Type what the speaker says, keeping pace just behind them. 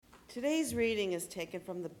Today's reading is taken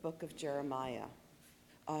from the book of Jeremiah,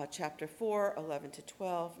 chapter 4, 11 to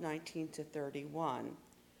 12, 19 to 31.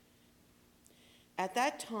 At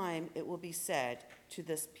that time it will be said to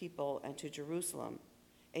this people and to Jerusalem,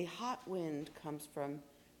 a hot wind comes from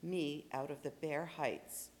me out of the bare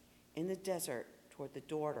heights in the desert toward the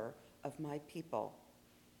daughter of my people.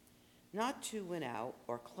 Not to win out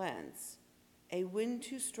or cleanse, a wind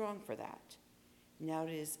too strong for that. Now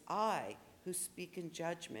it is I who speak in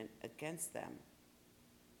judgment against them.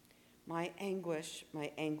 My anguish,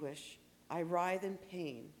 I writhe in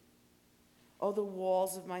pain. Oh, the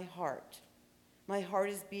walls of my heart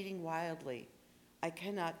is beating wildly. I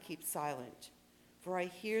cannot keep silent, for I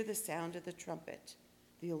hear the sound of the trumpet,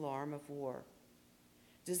 the alarm of war.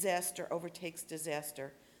 Disaster overtakes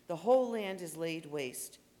disaster. The whole land is laid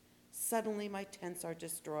waste. Suddenly my tents are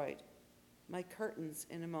destroyed, my curtains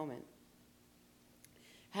in a moment.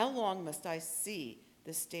 How long must I see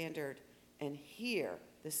the standard and hear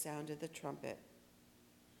the sound of the trumpet?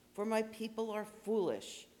 For my people are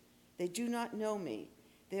foolish. They do not know me.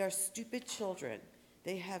 They are stupid children.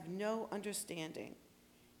 They have no understanding.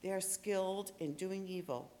 They are skilled in doing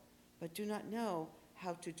evil, but do not know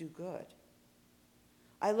how to do good.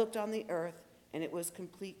 I looked on the earth, and it was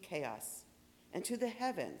complete chaos, and to the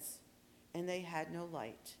heavens, and they had no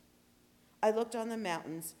light. I looked on the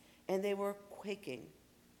mountains, and they were quaking,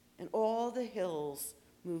 and all the hills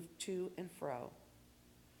moved to and fro.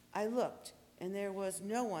 I looked, and there was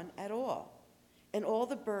no one at all, and all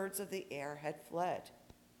the birds of the air had fled.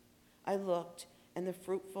 I looked, and the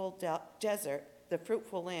fruitful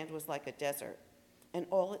land was like a desert, and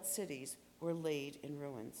all its cities were laid in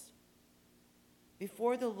ruins.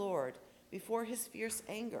 Before the Lord, before his fierce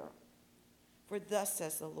anger, for thus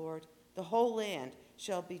says the Lord, the whole land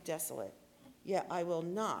shall be desolate, yet I will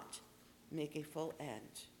not make a full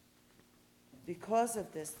end. Because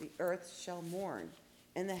of this, the earth shall mourn,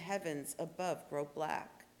 and the heavens above grow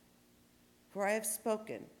black. For I have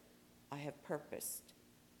spoken, I have purposed,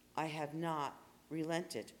 I have not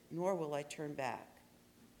relented, nor will I turn back.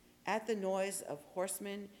 At the noise of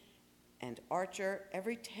horseman and archer,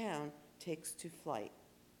 every town takes to flight.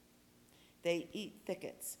 They eat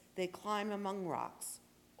thickets, they climb among rocks.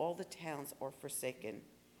 All the towns are forsaken,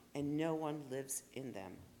 and no one lives in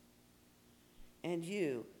them. And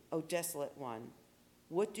you, O desolate one,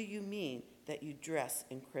 what do you mean that you dress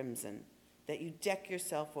in crimson, that you deck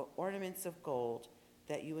yourself with ornaments of gold,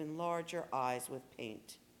 that you enlarge your eyes with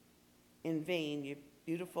paint? In vain you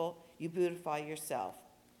beautify yourself.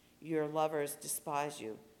 Your lovers despise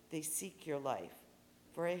you. They seek your life.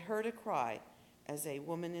 For I heard a cry as a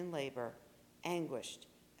woman in labor, anguished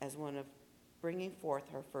as one of bringing forth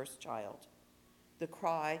her first child. The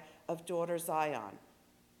cry of daughter Zion,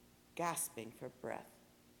 gasping for breath,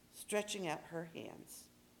 stretching out her hands.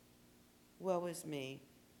 Woe is me,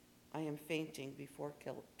 I am fainting before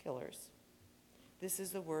killers. This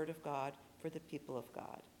is the word of God for the people of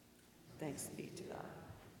God. Thanks be to God.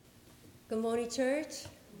 Good morning, church.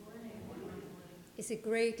 Good morning. It's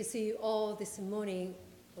great to see you all this morning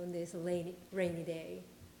on this rainy day.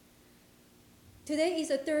 Today is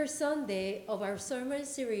the third Sunday of our sermon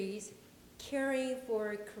series, Caring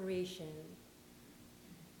for Creation.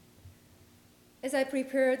 As I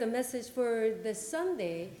prepared the message for this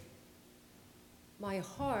Sunday, my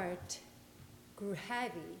heart grew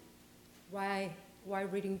heavy while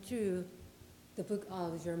reading through the book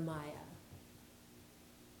of Jeremiah.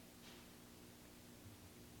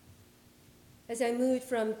 As I moved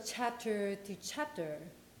from chapter to chapter,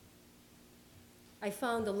 I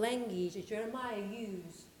found the language Jeremiah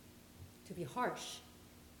used to be harsh.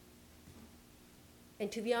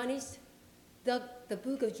 And to be honest, the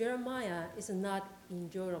book of Jeremiah is not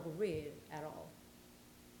enjoyable read at all.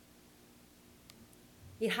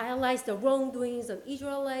 It highlights the wrongdoings of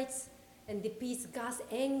Israelites and depicts God's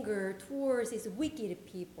anger towards his wicked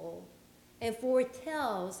people, and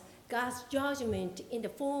foretells God's judgment in the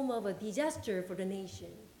form of a disaster for the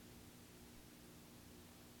nation.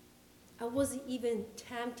 I was even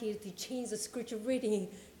tempted to change the scripture reading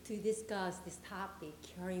to discuss this topic,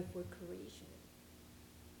 caring for creation.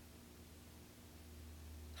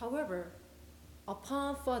 However,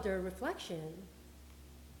 upon further reflection,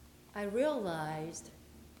 I realized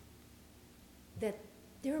that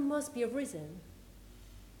there must be a reason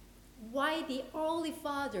why the early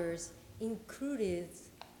fathers included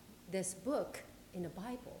this book in the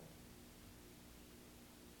Bible.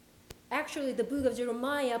 Actually, the book of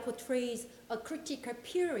Jeremiah portrays a critical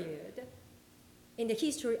period in the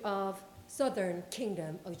history of southern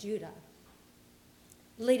kingdom of Judah,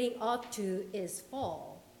 leading up to its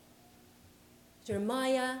fall.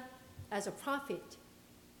 Jeremiah, as a prophet,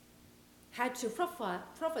 had to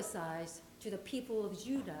prophesy to the people of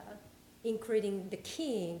Judah, including the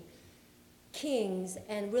kings,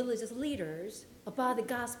 and religious leaders about the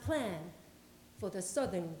God's plan for the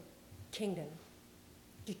southern kingdom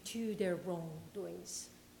due to their wrongdoings.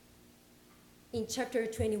 In chapter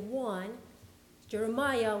 21,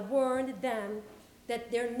 Jeremiah warned them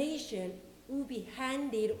that their nation would be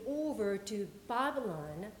handed over to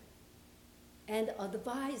Babylon and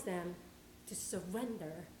advised them to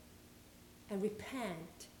surrender and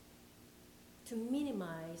repent to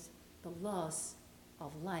minimize the loss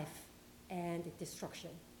of life and destruction.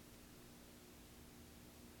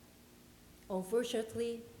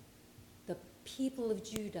 Unfortunately, the people of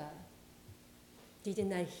Judah did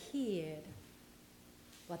not hear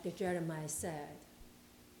what the Jeremiah said.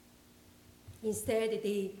 Instead,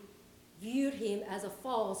 they viewed him as a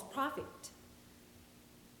false prophet,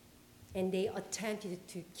 and they attempted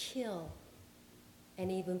to kill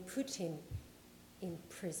and even put him in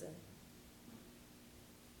prison.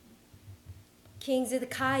 King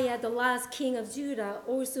Zedekiah, the last king of Judah,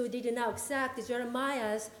 also did not accept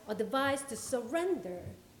Jeremiah's advice to surrender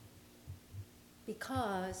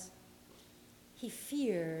because he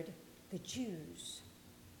feared the Jews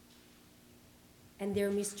and their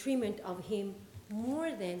mistreatment of him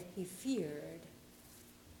more than he feared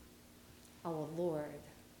our Lord.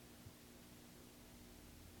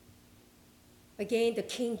 Again, the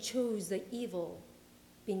king chose the evil,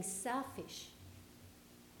 being selfish,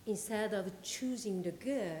 instead of choosing the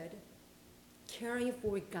good, caring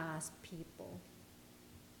for God's people.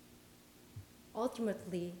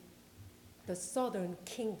 Ultimately, the southern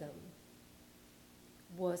kingdom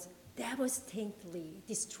was devastatingly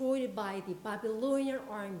destroyed by the Babylonian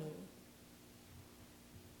army.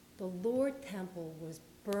 The Lord temple was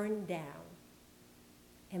burned down,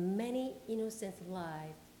 and many innocent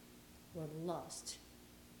lives were lost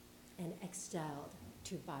and exiled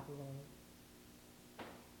to Babylon.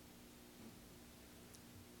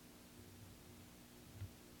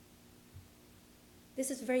 This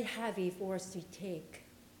is very heavy for us to take.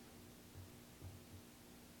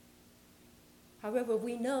 However,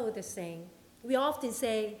 we know the saying. We often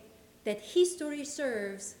say that history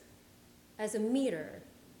serves as a mirror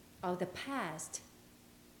of the past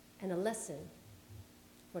and a lesson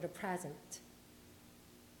for the present.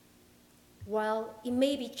 While it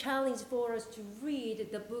may be challenging for us to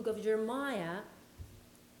read the book of Jeremiah,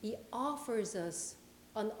 it offers us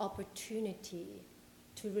an opportunity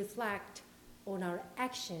to reflect on our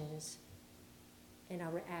actions and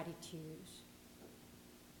our attitudes.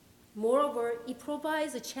 Moreover, it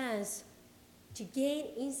provides a chance to gain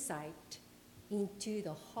insight into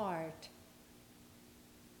the heart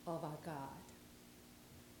of our God.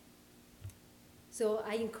 So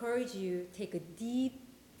I encourage you to take a deep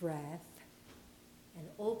breath and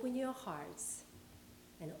open your hearts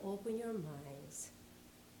and open your minds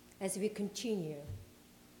as we continue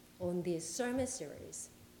on this sermon series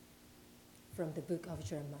from the book of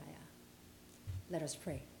Jeremiah. Let us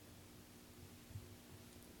pray.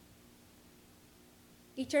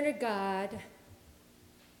 Eternal God,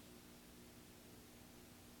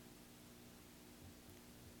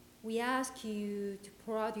 we ask you to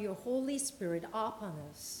pour out your Holy Spirit upon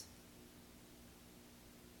us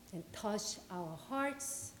and touch our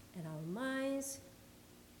hearts and our minds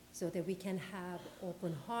so that we can have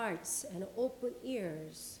open hearts and open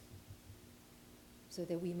ears so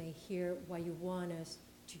that we may hear what you want us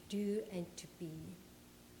to do and to be.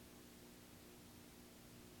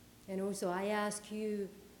 And also, I ask you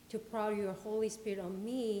to pour out your Holy Spirit on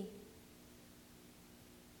me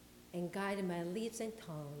and guide my lips and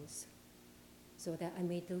tongues so that I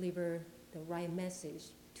may deliver the right message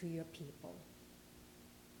to your people.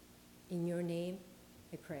 In your name,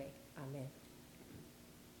 I pray. Amen.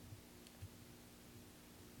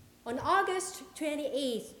 On August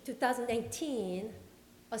 28, 2019,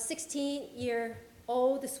 a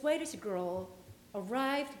 16-year-old Swedish girl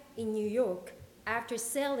arrived in New York after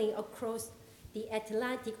sailing across the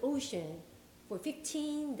Atlantic Ocean for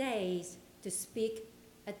 15 days to speak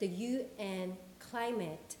at the UN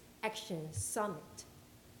Climate Action Summit.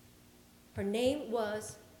 Her name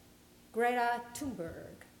was Greta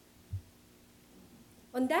Thunberg.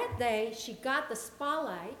 On that day, she got the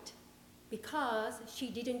spotlight because she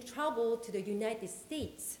didn't travel to the United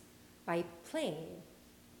States by plane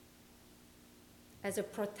as a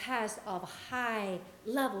protest of high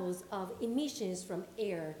levels of emissions from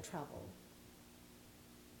air travel.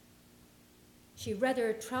 She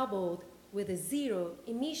rather traveled with a zero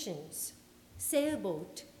emissions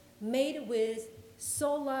sailboat made with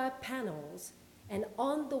solar panels and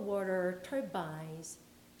on-the-water turbines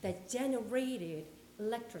that generated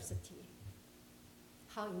electricity.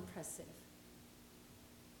 How impressive.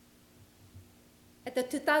 At the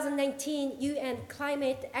 2019 UN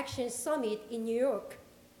Climate Action Summit in New York,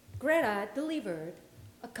 Greta delivered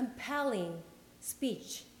a compelling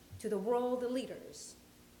speech to the world leaders.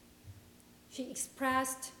 She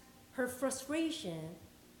expressed her frustration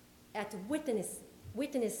at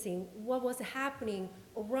witnessing what was happening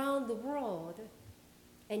around the world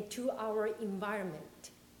and to our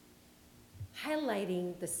environment,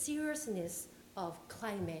 highlighting the seriousness of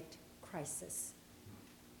climate crisis.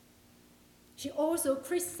 She also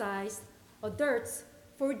criticized adults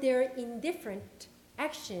for their indifferent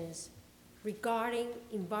actions regarding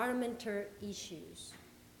environmental issues.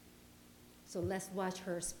 So let's watch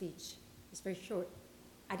her speech. It's very short.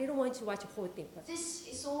 I didn't want to watch the whole thing. But this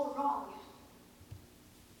is all wrong.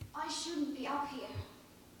 I shouldn't be up here.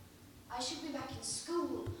 I should be back in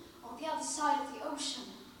school on the other side of the ocean.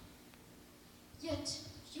 Yet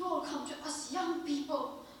you all come to us young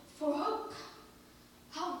people for hope.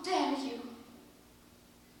 How dare you?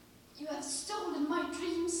 You have stolen my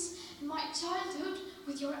dreams and my childhood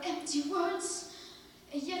with your empty words,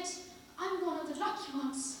 and yet I'm one of the lucky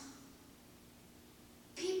ones.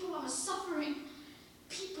 People are suffering,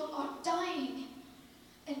 people are dying,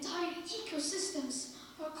 entire ecosystems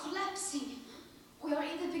are collapsing. We are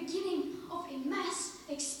in the beginning of a mass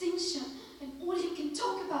extinction, and all you can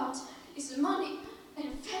talk about is money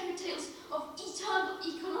and fairy tales of eternal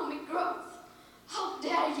economic growth. How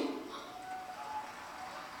dare you?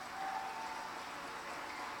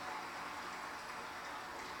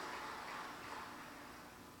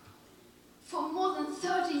 For more than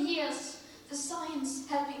 30 years, the science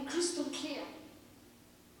has been crystal clear.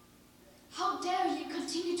 How dare you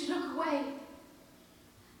continue to look away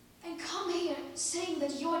and come here saying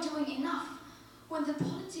that you're doing enough when the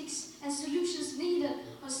politics and solutions needed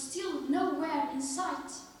are still nowhere in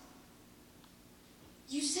sight?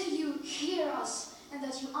 You say you hear us and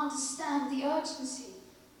that you understand the urgency.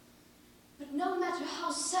 But no matter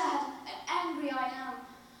how sad and angry I am,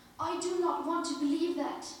 I do not want to believe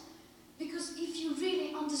that. Because if you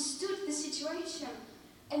really understood the situation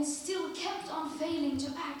and still kept on failing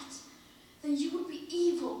to act, then you would be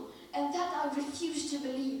evil, and that I refuse to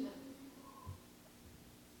believe.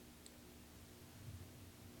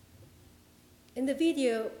 in the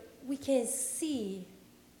video, we can see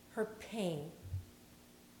her pain.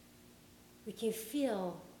 We can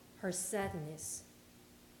feel her sadness.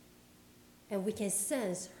 And we can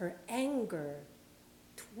sense her anger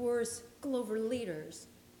towards global leaders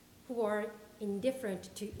who are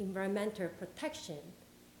indifferent to environmental protection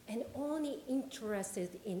and only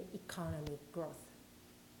interested in economic growth.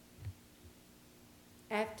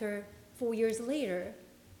 After 4 years later,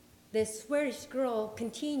 the Swedish girl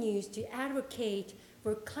continues to advocate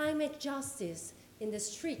for climate justice in the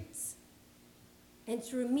streets and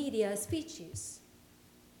through media speeches.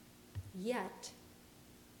 Yet,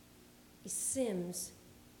 it seems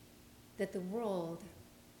that the world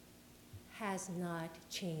has not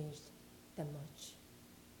changed that much.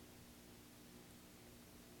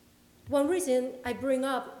 One reason I bring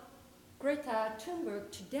up Greta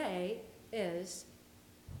Thunberg today is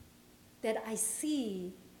that I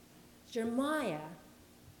see Jeremiah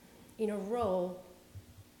in a role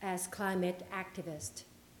as climate activist.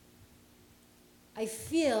 I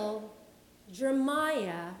feel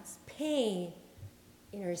Jeremiah's pain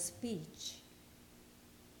in her speech.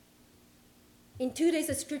 In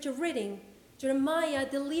today's scripture reading, Jeremiah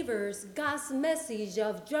delivers God's message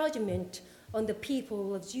of judgment on the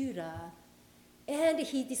people of Judah, and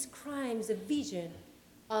he describes a vision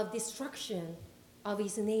of destruction of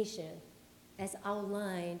his nation as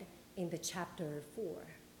outlined in the chapter 4.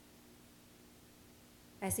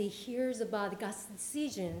 As he hears about God's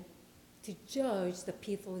decision to judge the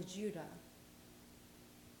people of Judah,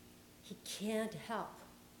 he can't help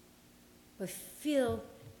but feel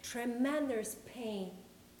tremendous pain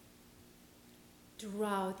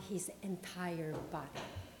throughout his entire body.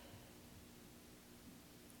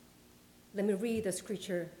 Let me read the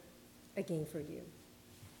scripture again for you.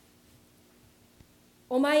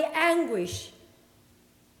 Oh, my anguish,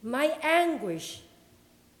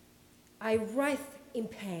 I writhe in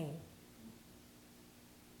pain.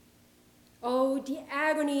 Oh, the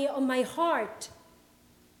agony of my heart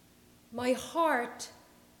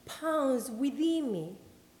pounds within me.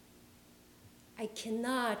 I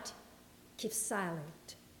cannot keep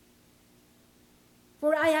silent.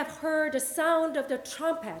 For I have heard the sound of the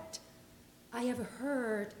trumpet. I have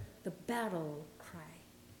heard the battle cry.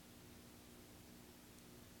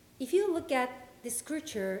 If you look at the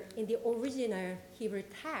scripture in the original Hebrew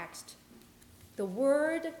text, the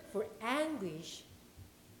word for anguish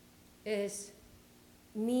is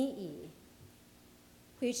mi'i,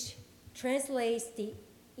 which translates the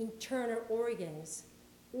internal organs,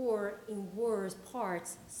 or in words,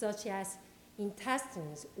 parts such as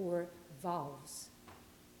intestines or valves.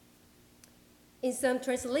 In some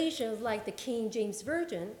translations, like the King James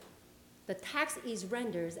Version, the text is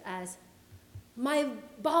rendered as, my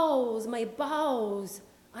bowels,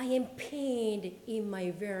 I am pained in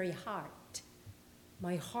my very heart.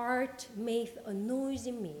 My heart maketh a noise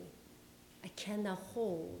in me. I cannot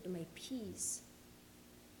hold my peace,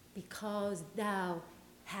 because thou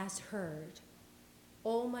hast heard,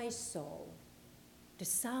 O my soul, the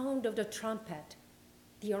sound of the trumpet,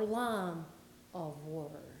 the alarm of war.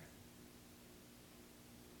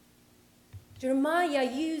 Jeremiah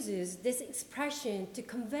uses this expression to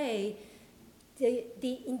convey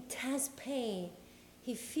the intense pain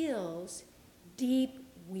he feels deep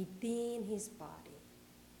within his body.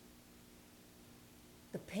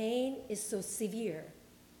 The pain is so severe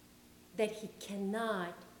that he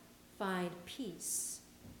cannot find peace,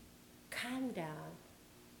 calm down,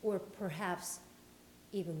 or perhaps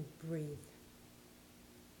even breathe.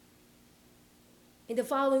 In the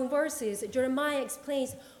following verses, Jeremiah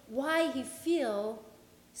explains why he feels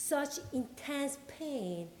such intense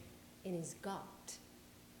pain in his gut.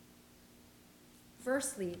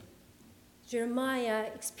 Firstly, Jeremiah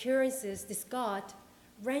experiences this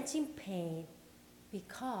gut-wrenching pain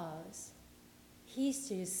because he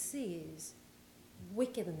still sees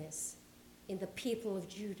wickedness in the people of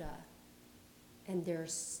Judah and their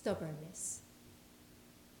stubbornness.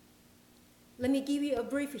 Let me give you a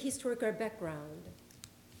brief historical background.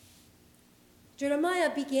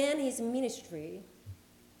 Jeremiah began his ministry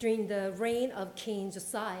during the reign of King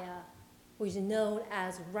Josiah, who is known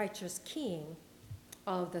as righteous king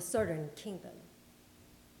of the southern kingdom.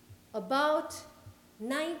 About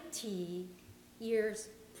 90 years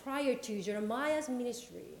prior to Jeremiah's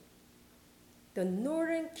ministry, the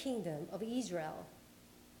northern kingdom of Israel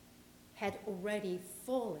had already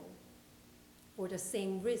fallen for the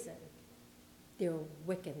same reason, their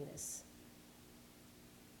wickedness.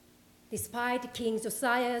 Despite King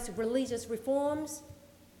Josiah's religious reforms,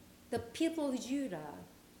 the people of Judah,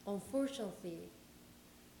 unfortunately,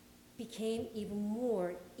 became even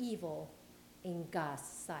more evil in God's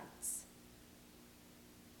sight.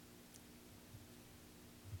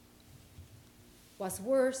 What's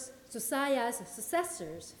worse, Josiah's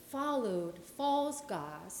successors followed false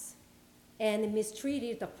gods and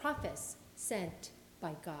mistreated the prophets sent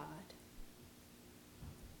by God.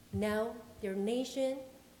 Now their nation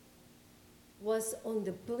was on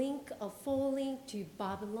the blink of falling to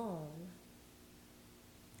Babylon.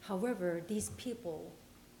 However, these people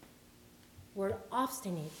were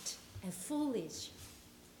obstinate and foolish,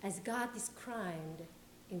 as God described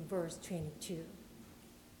in verse 22.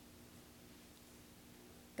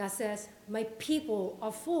 God says, my people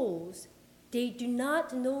are fools. They do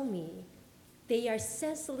not know me. They are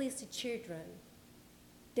senseless children.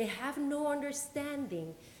 They have no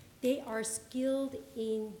understanding. They are skilled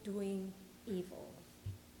in doing evil.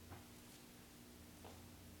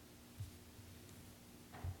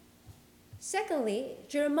 Secondly,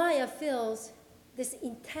 Jeremiah feels this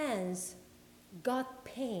intense gut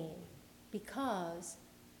pain because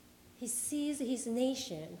he sees his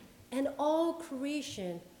nation and all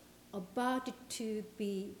creation about to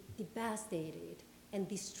be devastated and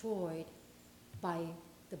destroyed by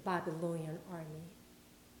the Babylonian army.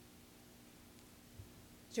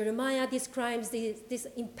 Jeremiah describes this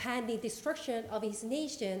impending destruction of his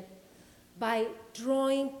nation by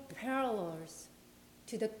drawing parallels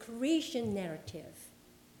to the creation narrative.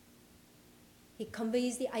 He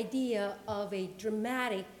conveys the idea of a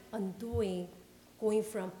dramatic undoing going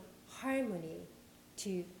from harmony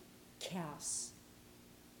to chaos.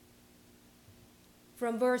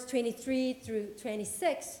 From verse 23 through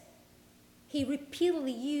 26, he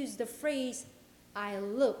repeatedly used the phrase, I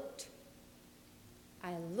looked,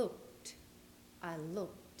 I looked, I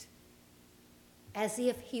looked, as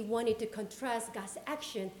if he wanted to contrast God's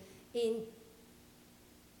action in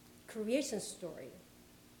creation story.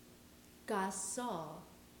 God saw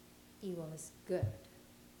it was good.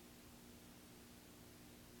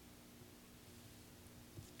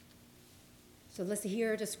 So let's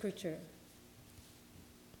hear the scripture.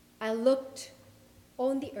 I looked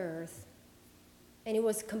on the earth, and it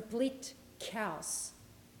was complete chaos,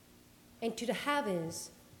 and to the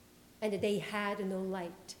heavens, and they had no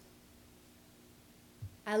light.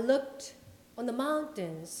 I looked on the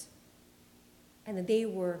mountains, and they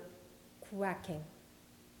were quaking,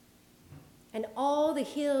 and all the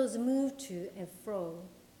hills moved to and fro.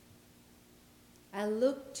 I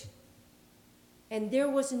looked, and there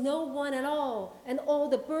was no one at all, and all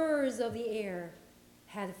the birds of the air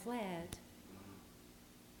had fled.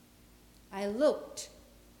 I looked,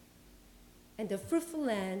 and the fruitful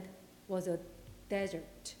land was a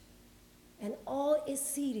desert, and all its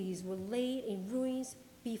cities were laid in ruins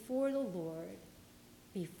before the Lord,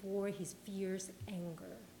 before his fierce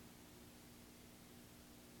anger.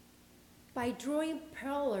 By drawing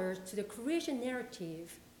parallels to the creation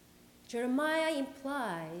narrative, Jeremiah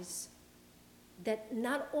implies that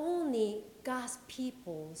not only God's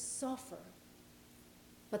people suffer,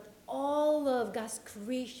 but all of God's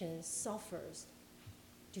creation suffers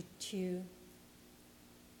due to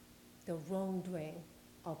the wrongdoing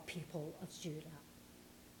of people of Judah.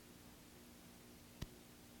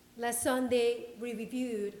 Last Sunday, we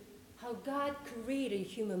reviewed how God created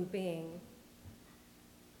human being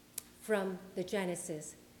from the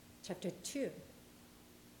Genesis chapter 2.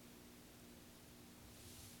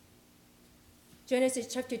 Genesis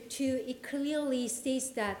chapter 2, it clearly states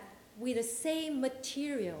that with the same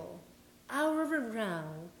material, out of the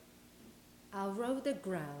ground,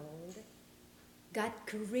 God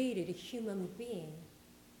created a human being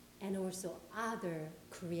and also other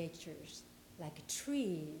creatures like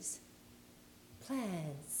trees,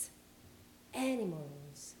 plants,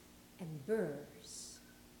 animals, and birds.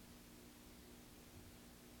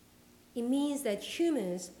 It means that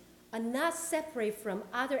humans are not separate from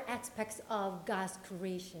other aspects of God's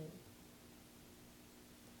creation.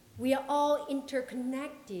 We are all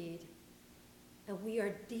interconnected, and we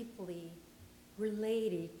are deeply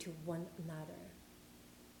related to one another.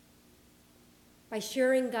 By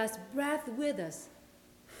sharing God's breath with us,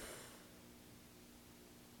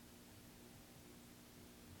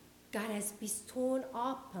 God has bestowed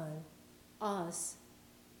upon us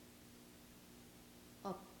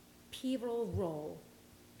a pivotal role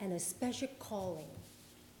and a special calling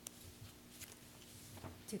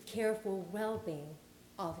to care for well-being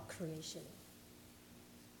of creation.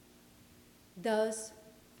 Thus,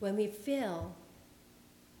 when we fail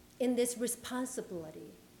in this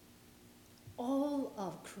responsibility, all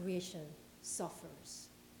of creation suffers.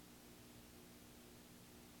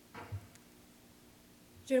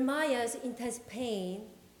 Jeremiah's intense pain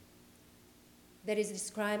that is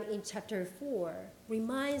described in chapter 4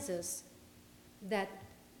 reminds us that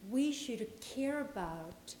we should care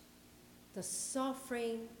about the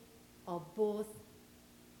suffering of both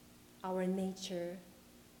our nature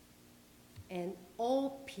and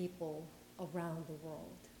all people around the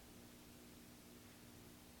world.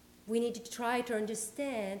 We need to try to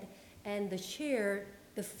understand and share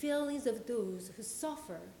the feelings of those who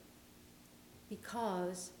suffer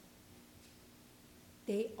because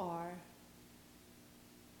they are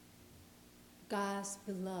God's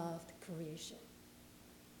beloved creation.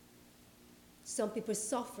 Some people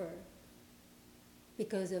suffer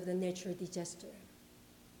because of the natural disaster.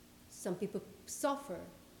 Some people suffer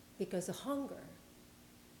because of hunger.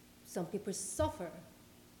 Some people suffer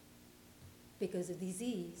because of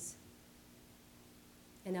disease.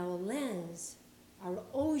 And our lands, our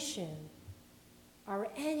ocean, our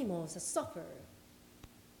animals suffer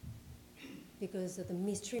because of the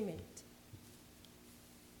mistreatment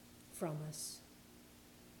from us.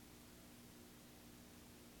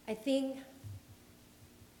 I think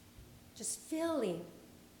just feeling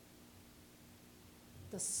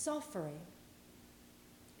the suffering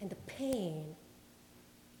and the pain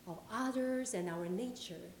of others and our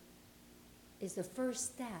nature is the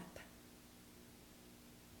first step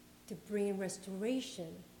to bring restoration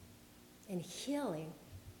and healing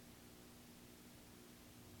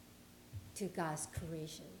to God's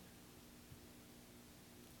creation.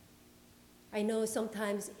 I know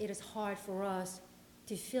sometimes it is hard for us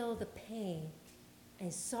to feel the pain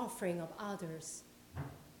and suffering of others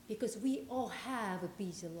because we all have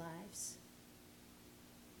busy lives.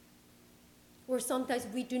 Or sometimes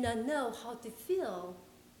we do not know how to feel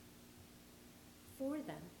for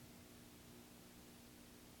them.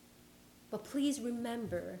 But please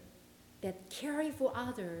remember that caring for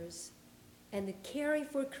others and caring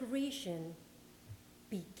for creation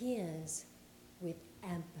begins with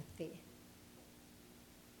empathy.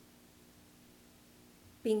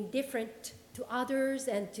 Being different to others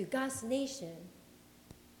and to God's nation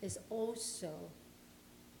is also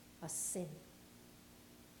a sin.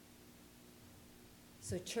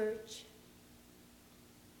 So, church,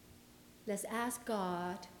 let's ask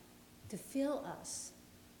God to fill us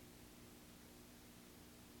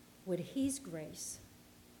with His grace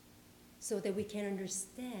so that we can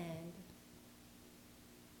understand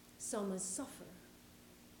someone suffer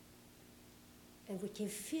and we can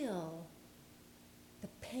feel the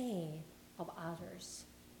pain of others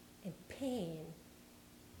and pain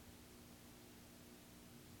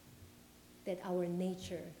that our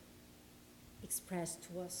nature expressed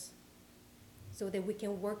to us, so that we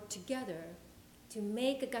can work together to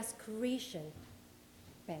make God's creation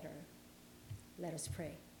better. Let us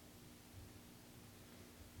pray.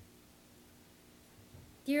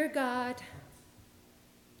 Dear God,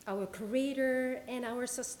 our Creator and our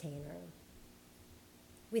Sustainer,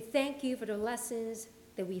 we thank you for the lessons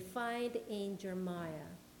that we find in Jeremiah.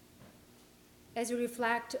 As we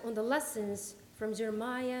reflect on the lessons from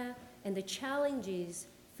Jeremiah and the challenges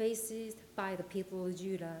faced by the people of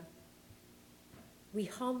Judah, we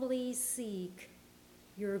humbly seek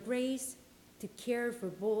your grace to care for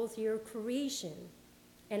both your creation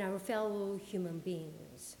and our fellow human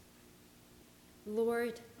beings.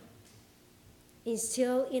 Lord,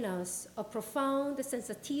 instill in us a profound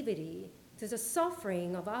sensitivity to the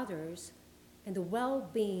suffering of others and the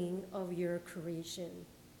well-being of your creation.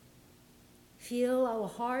 Fill our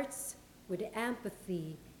hearts with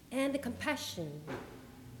empathy and compassion,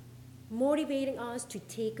 motivating us to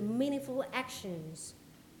take meaningful actions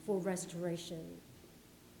for restoration.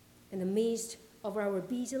 In the midst of our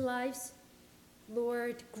busy lives,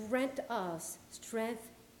 Lord, grant us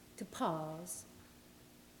strength to pause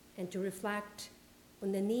and to reflect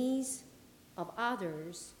on the needs of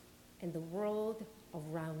others and the world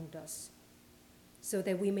around us, so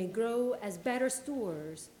that we may grow as better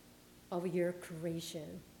stewards of your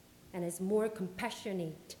creation and as more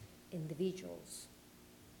compassionate individuals.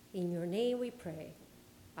 In your name we pray.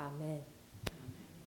 Amen.